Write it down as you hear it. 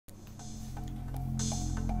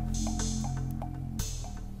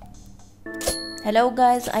Hello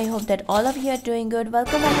guys, I hope that all of you are doing good.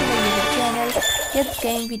 Welcome back to my YouTube channel, Kids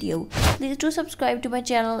Game Video. Please do subscribe to my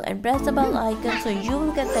channel and press the bell icon so you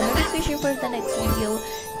will get the notification for the next video.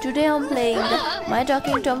 Today I'm playing My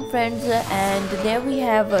Talking Tom Friends and there we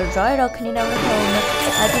have Roy Rakoon in our home.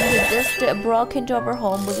 I think he just broke into our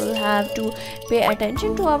home. We will have to pay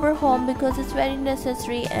attention to our home because it's very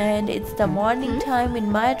necessary, and it's the morning time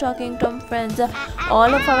in My Talking Tom Friends.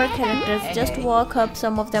 All of our characters just woke up.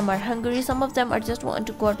 Some of them are hungry, some of them are just want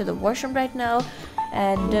to go to the washroom right now.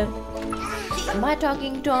 And My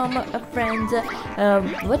Talking Tom friends,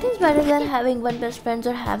 what is better than having one best friend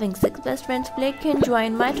or having six best friends? Play can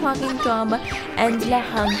join My Talking Tom, Angela,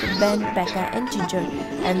 Hank, Ben, Becca and Ginger,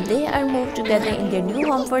 and they are moved together in their new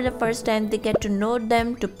home for the first time. They get to know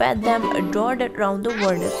them, to pet them, adored around the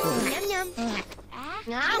world as well.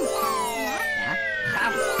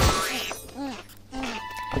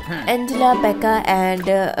 Angela, Becca and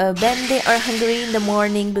Ben, they are hungry in the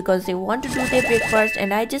morning because they want to do their breakfast,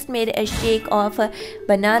 and I just made a shake of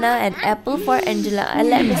banana and apple for Angela.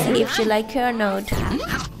 Let me see if she like it or not.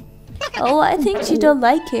 Oh, I think she don't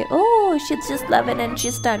like it. Oh, she just love it and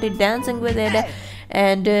she started dancing with it.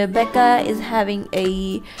 And Becca is having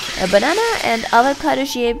a banana and avocado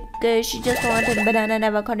shake. She just wanted banana and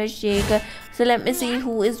avocado shake. So let me see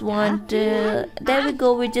who is want. There we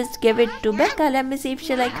go. We just give it to Becca. Let me see if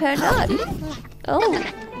she like her or not. Oh,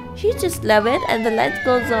 she just love it. And the lights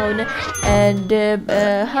goes on. And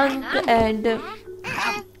Hank and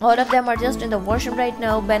all of them are just in the washroom right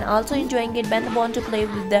now. Ben also enjoying it. Ben want to play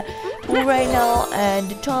with the pool right now,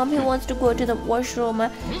 and Tom, he wants to go to the washroom.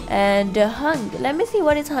 And Hank, let me see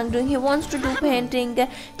what is Hank doing. He wants to do painting.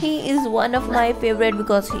 He is one of my favorite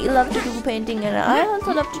because he loves to do painting, and I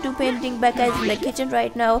also love to do painting. Becca is in the kitchen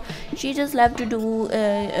right now. She just love to do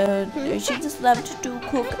she just love to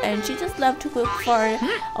cook, and she just love to cook for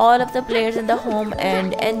all of the players in the home.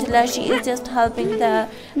 And Angela, she is just helping the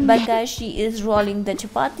Becca. She is rolling the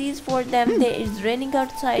chapatis for them. There is raining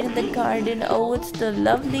outside in the garden. Oh, it's the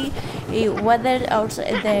lovely weather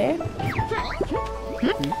outside there.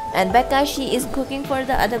 And Becca, she is cooking for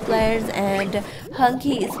the other players, and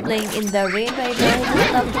Hunky is playing in the rain right now. He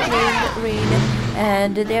just loves to play in the rain.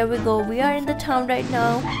 And there we go, we are in the town right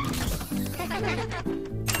now.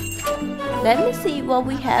 Let me see what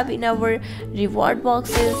we have in our reward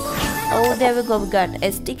boxes. Oh, there we go, we got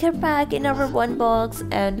a sticker pack in our one box.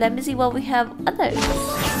 And let me see what we have others.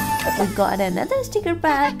 We got another sticker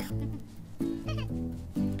pack.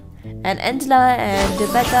 And Angela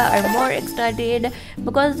and Becca are more excited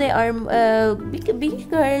because they are being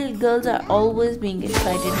girls are always being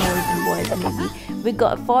excited more than boys. Maybe we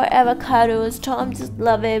got 4 avocados. Tom just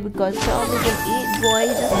love it because Tom is an eat boy. He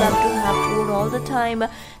just love to have food all the time.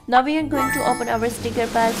 Now we are going to open our sticker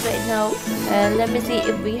packs right now. Let me see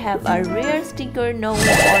if we have a rare sticker. No, all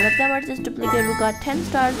of them are just duplicate. We got 10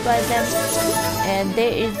 stars by them, and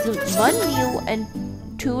there is one new and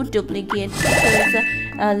 2 duplicate stickers.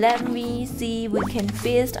 Let me see, we can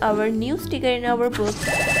paste our new sticker in our book.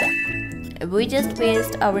 We just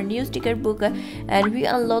paste our new sticker book and we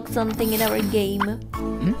unlock something in our game.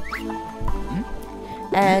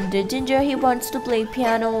 And Ginger, he wants to play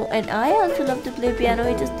piano, and I also love to play piano.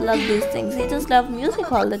 He just loves these things. He just loves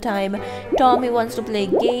music all the time. Tom, he wants to play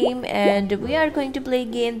game, and we are going to play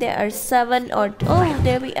game. There are 7 or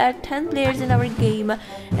there we are 10 players in our game,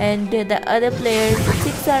 and the other players,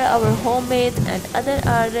 6 are our homemates and other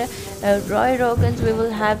are Roy Rakoons. We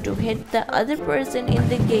will have to hit the other person in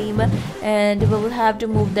the game, and we will have to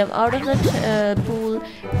move them out of the pool.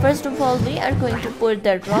 First of all, we are going to put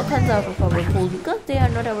the Rakoons out of our pool because they are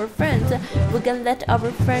not our friends. We can let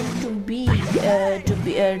our friend to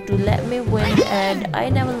let me win, and I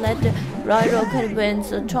never let Roy Rakoon win.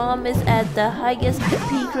 So Tom is at the highest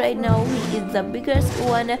peak right now. He is the biggest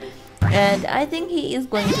one, and I think he is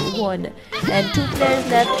going to win. And 2 players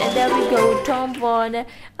left, and there we go, Tom won.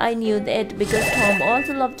 I knew that because Tom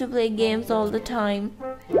also loves to play games all the time.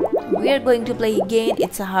 We are going to play again.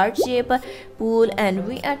 It's a heart shape pool, and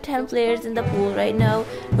we are 10 players in the pool right now.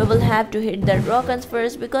 We will have to hit the Rakoons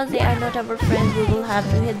first because they are not our friends. We will have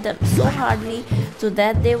to hit them so hardly so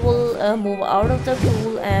that they will move out of the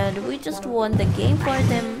pool, and we just won the game for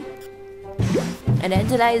them. And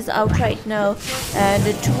Angela is out right now, and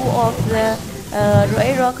 2 of the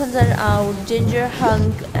Roy Rakoons are out. Ginger,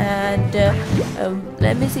 Hank, and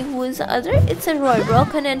let me see who is the other. It's a Roy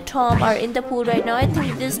Rakoon and Tom are in the pool right now. I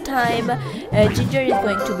think this time Ginger is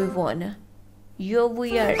going to be won. Yo,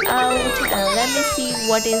 we are out, and let me see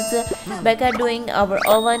what is Becca doing. Our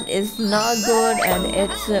oven is not good, and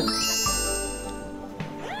it's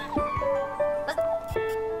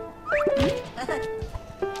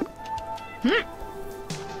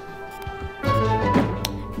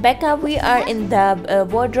Becca, we are in the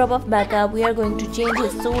wardrobe of Becca. We are going to change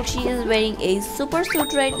his suit. She is wearing a super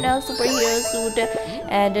suit right now, superhero suit.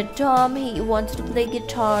 And Tom, he wants to play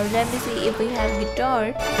guitar. Let me see if we have guitar.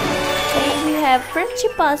 Okay, we have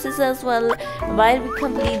friendship passes as well. While we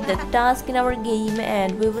complete the task in our game,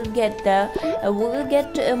 and we will get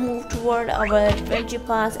moved toward our friendship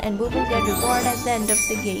pass, and we will get reward at the end of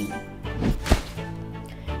the game.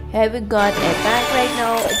 Here we got a bag right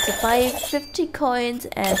now. It's a 550 coins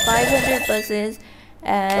and 500 buses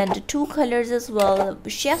and 2 colors as well.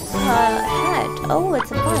 Chef hat. Oh,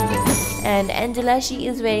 it's a fun. And Angela, she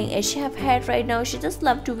is wearing a chef hat right now. She just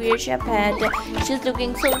loves to wear chef hat. She's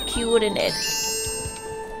looking so cute in it.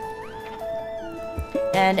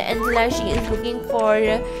 And Angela, she is looking for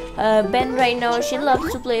Ben right now. She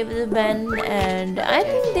loves to play with Ben, and I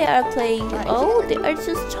think they are playing. Oh, they are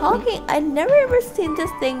just talking. I never ever seen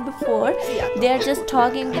this thing before. They are just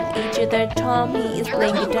talking with each other. Tom, he is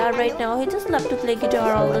playing guitar right now. He just loves to play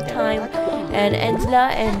guitar all the time. And Angela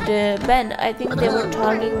and Ben, I think they were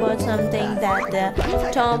talking about something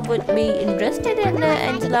that Tom would be interested in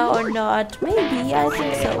Angela or not. Maybe, I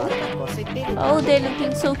think so. Oh, they're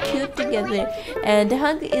looking so cute together. And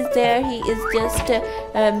Hunk is there. He is just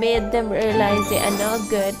made them realize they are not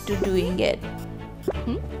good to doing it.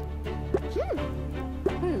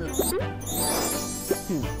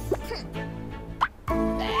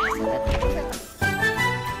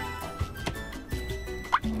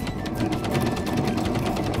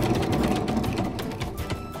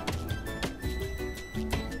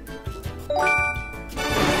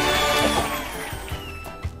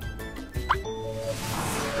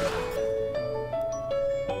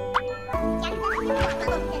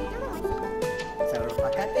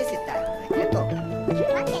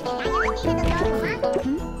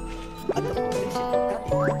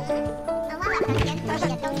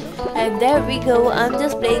 And there we go. I'm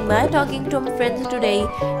just playing my talking Tom friends today,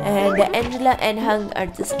 and Angela and Hung are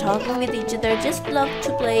just talking with each other. Just love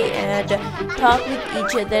to play and talk with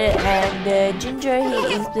each other. And Ginger,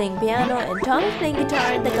 he is playing piano, and Tom is playing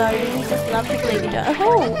guitar in the garden. He just loves to play guitar.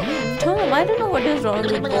 Oh, Tom, I don't know what is wrong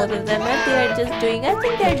with both of them. And they are just doing, I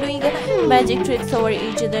think they are doing magic tricks over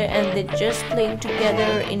each other, and they're just playing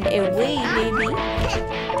together in a way, maybe.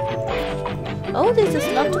 Oh, they just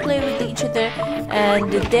love to play with each other.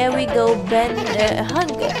 And there we go. Ben,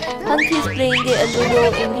 Hunk is playing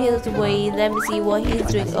Ludo in his way. Let me see what he's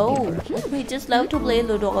doing. Oh, he just love to play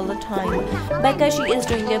Ludo all the time. Becca, she is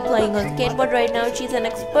doing playing on skateboard right now. She's an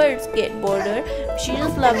expert skateboarder. She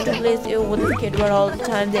just loves to play with the skateboard all the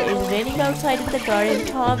time. There is raining outside in the garden.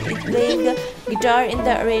 Tom is playing guitar in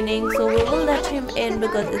the raining, so we will let him in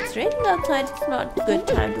because it's raining outside. It's not a good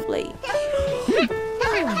time to play.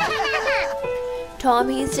 Tom,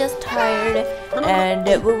 he's just tired, and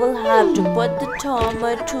we will have to put the Tom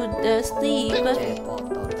to the sleep.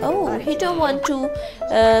 Oh, he don't want to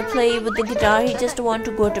play with the guitar. He just want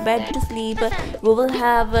to go to bed to sleep. We will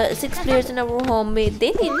have 6 players in our home. They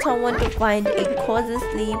need someone to find a cozy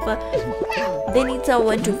sleep. They need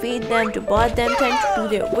someone to feed them, to bath them, time to do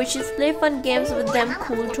their wishes, play fun games with them,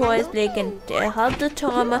 cool toys. They can help the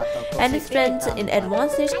Tom and his friends in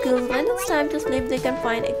advance their skills. When it's time to sleep, they can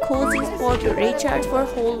find a cozy spot to recharge for a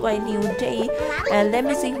whole wide new day. And let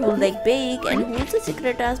me see who like bake and who's the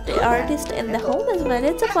secret artist in the home as well.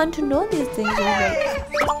 It's fun to know these things.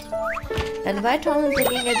 And while Tom is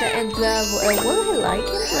looking at the Angela, will he like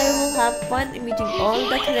him? Play will have fun meeting all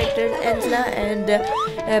the characters. Angela and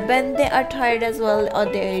Ben, they are tired as well, or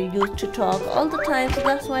they used to talk all the time, so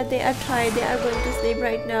that's why they are tired. They are going to sleep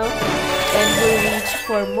right now, and we'll reach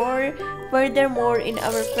for more, furthermore in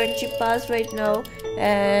our friendship pass right now.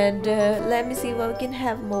 And let me see what we can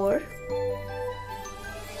have more.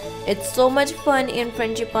 It's so much fun in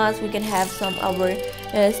friendship pass. We can have some our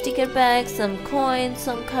sticker packs, some coins,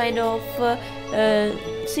 some kind of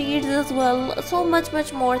seeds as well. So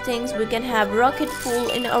much more things. We can have rocket full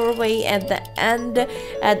in our way at the end.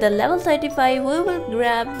 At the level 35, we will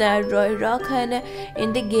grab the Rakoon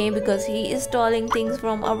in the game because he is stealing things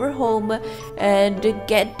from our home, and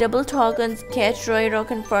get double tokens, catch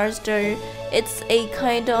Rakoon faster. It's a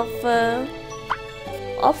kind of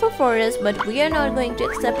offer for us, but we are not going to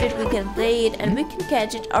accept it. We can play it and we can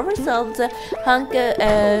catch it ourselves. Hunk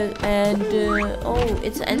and oh,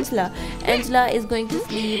 it's Angela. Angela is going to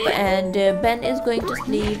sleep, and Ben is going to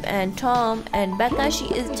sleep, and Tom and Becca,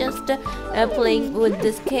 she is just playing with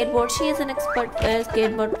the skateboard. She is an expert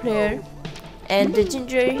skateboard player. And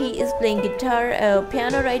Ginger, he is playing guitar,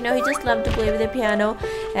 piano right now. He just loves to play with the piano.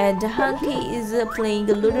 And Hanky is playing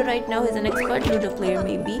Ludo right now. He's an expert Ludo player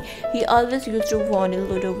maybe. He always used to win in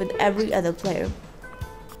Ludo with every other player.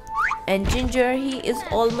 And Ginger, he is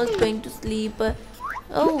almost going to sleep.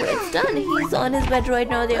 Oh, it's done. He's on his bed right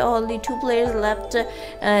now. There are only 2 players left,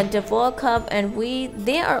 and woke up, and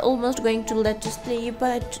they are almost going to let us sleep.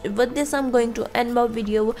 But with this, I'm going to end my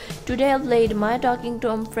video. Today I played my Talking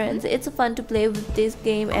Tom friends. It's fun to play with this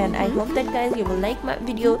game, and I hope that guys you will like my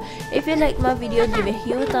video. If you like my video, give a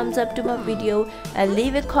huge thumbs up to my video and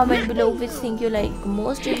leave a comment below which thing you like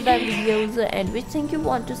most in my videos and which thing you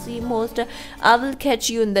want to see most. I will catch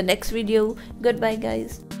you in the next video. Goodbye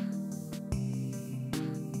guys.